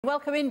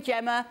Welcome in,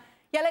 Gemma.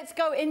 Yeah, let's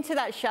go into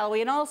that, shall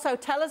we? And also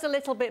tell us a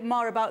little bit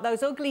more about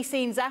those ugly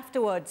scenes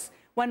afterwards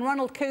when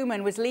Ronald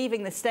Koeman was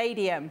leaving the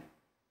stadium.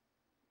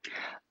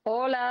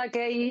 Hola,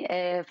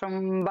 Kay,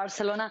 from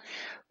Barcelona.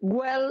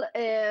 Well,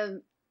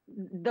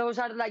 those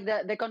are like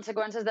the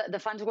consequences. The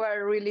fans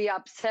were really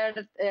upset,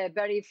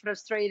 very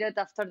frustrated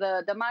after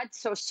the match.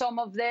 So some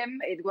of them,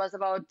 it was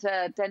about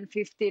 10,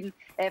 15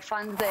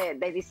 fans,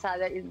 they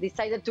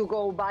decided to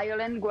go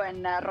violent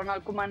when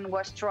Ronald Koeman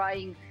was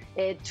trying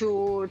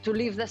to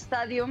leave the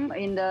stadium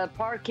in the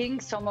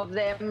parking. Some of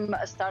them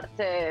start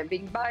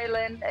being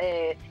violent,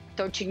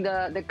 touching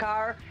the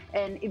car,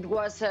 and it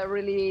was a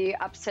really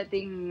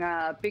upsetting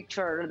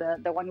picture,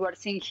 the one we're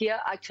seeing here.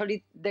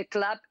 Actually, the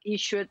club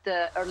issued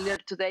earlier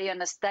today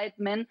a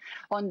statement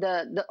on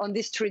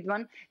this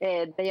treatment.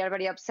 They are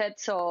very upset,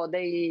 so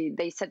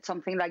they said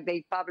something like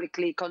they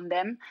publicly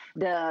condemn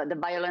the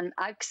violent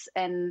acts,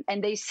 and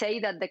they say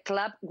that the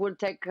club will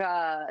take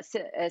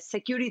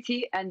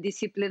security and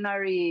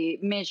disciplinary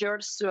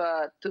measures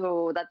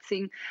to that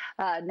thing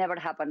never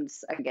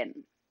happens again.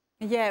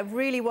 Yeah, it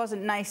really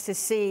wasn't nice to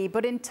see.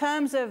 But in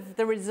terms of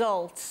the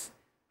results,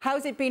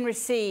 how's it been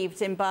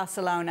received in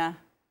Barcelona?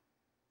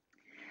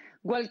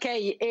 Well,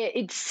 Kay,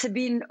 it's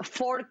been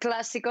 4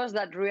 Clásicos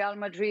that Real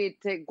Madrid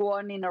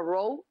won in a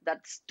row.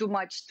 That's too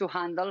much to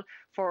handle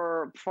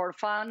for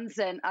fans.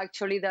 And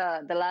actually,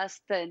 the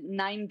last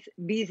 9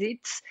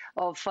 visits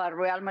of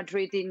Real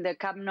Madrid in the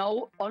Camp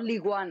Nou, only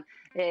one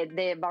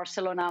the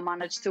Barcelona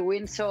managed to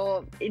win.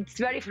 So it's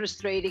very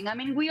frustrating. I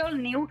mean, we all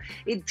knew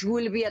it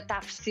will be a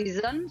tough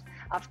season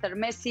after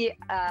Messi,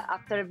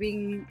 after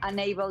being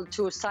unable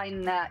to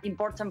sign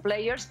important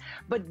players.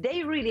 But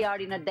they really are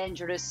in a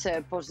dangerous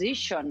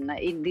position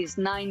in this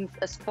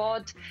 9th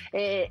spot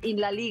in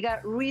La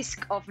Liga,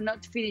 risk of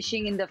not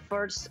finishing in the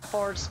first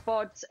 4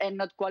 spots and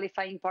not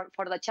qualifying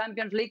for the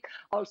Champions League.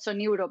 Also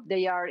in Europe,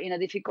 they are in a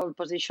difficult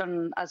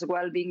position as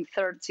well, being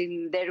 3rd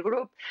in their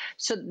group.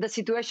 So the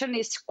situation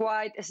is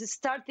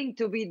starting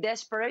to be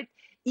desperate.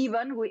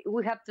 Even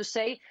we have to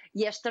say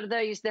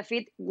yesterday's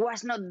defeat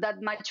was not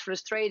that much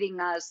frustrating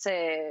as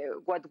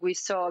what we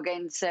saw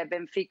against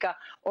Benfica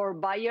or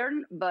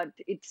Bayern, but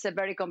it's a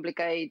very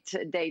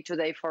complicated day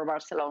today for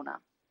Barcelona.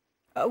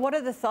 What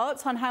are the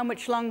thoughts on how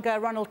much longer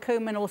Ronald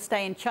Koeman will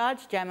stay in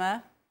charge,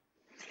 Gemma?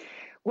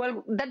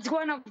 Well, that's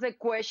one of the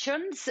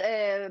questions.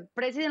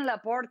 President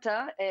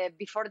Laporta,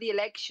 before the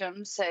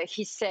elections,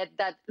 he said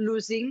that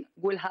losing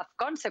will have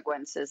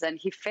consequences, and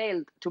he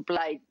failed to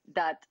apply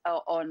that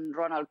on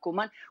Ronald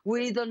Koeman.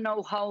 We don't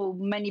know how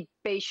many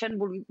patients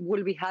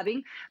will be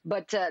having,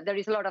 but there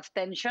is a lot of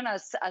tension,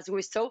 as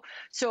we saw.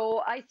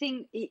 So I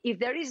think if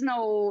there is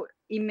no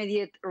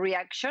immediate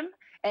reaction,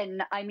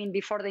 and I mean,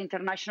 before the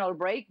international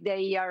break,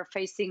 they are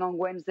facing on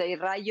Wednesday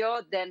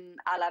Rayo, then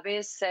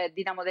Alaves,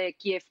 Dinamo de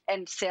Kiev,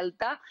 and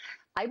Celta.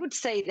 I would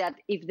say that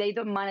if they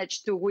don't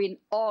manage to win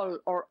all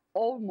or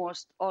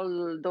almost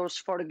all those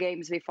 4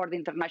 games before the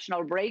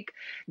international break,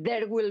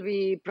 there will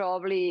be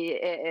probably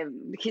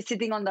he's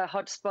sitting on the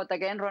hot spot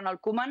again,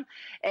 Ronald Koeman,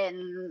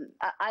 and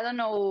I don't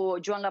know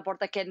Joan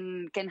Laporta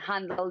can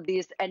handle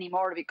this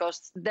anymore,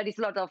 because there is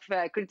a lot of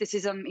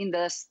criticism in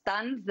the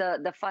stands.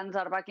 The fans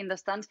are back in the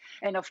stands,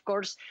 and of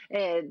course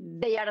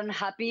they are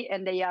unhappy,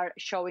 and they are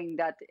showing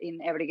that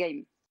in every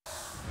game.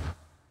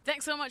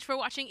 Thanks so much for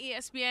watching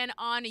ESPN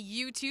on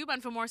YouTube.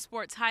 And for more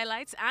sports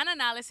highlights and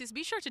analysis,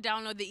 be sure to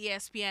download the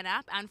ESPN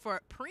app. And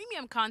for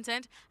premium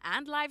content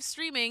and live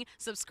streaming,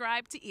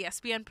 subscribe to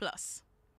ESPN Plus.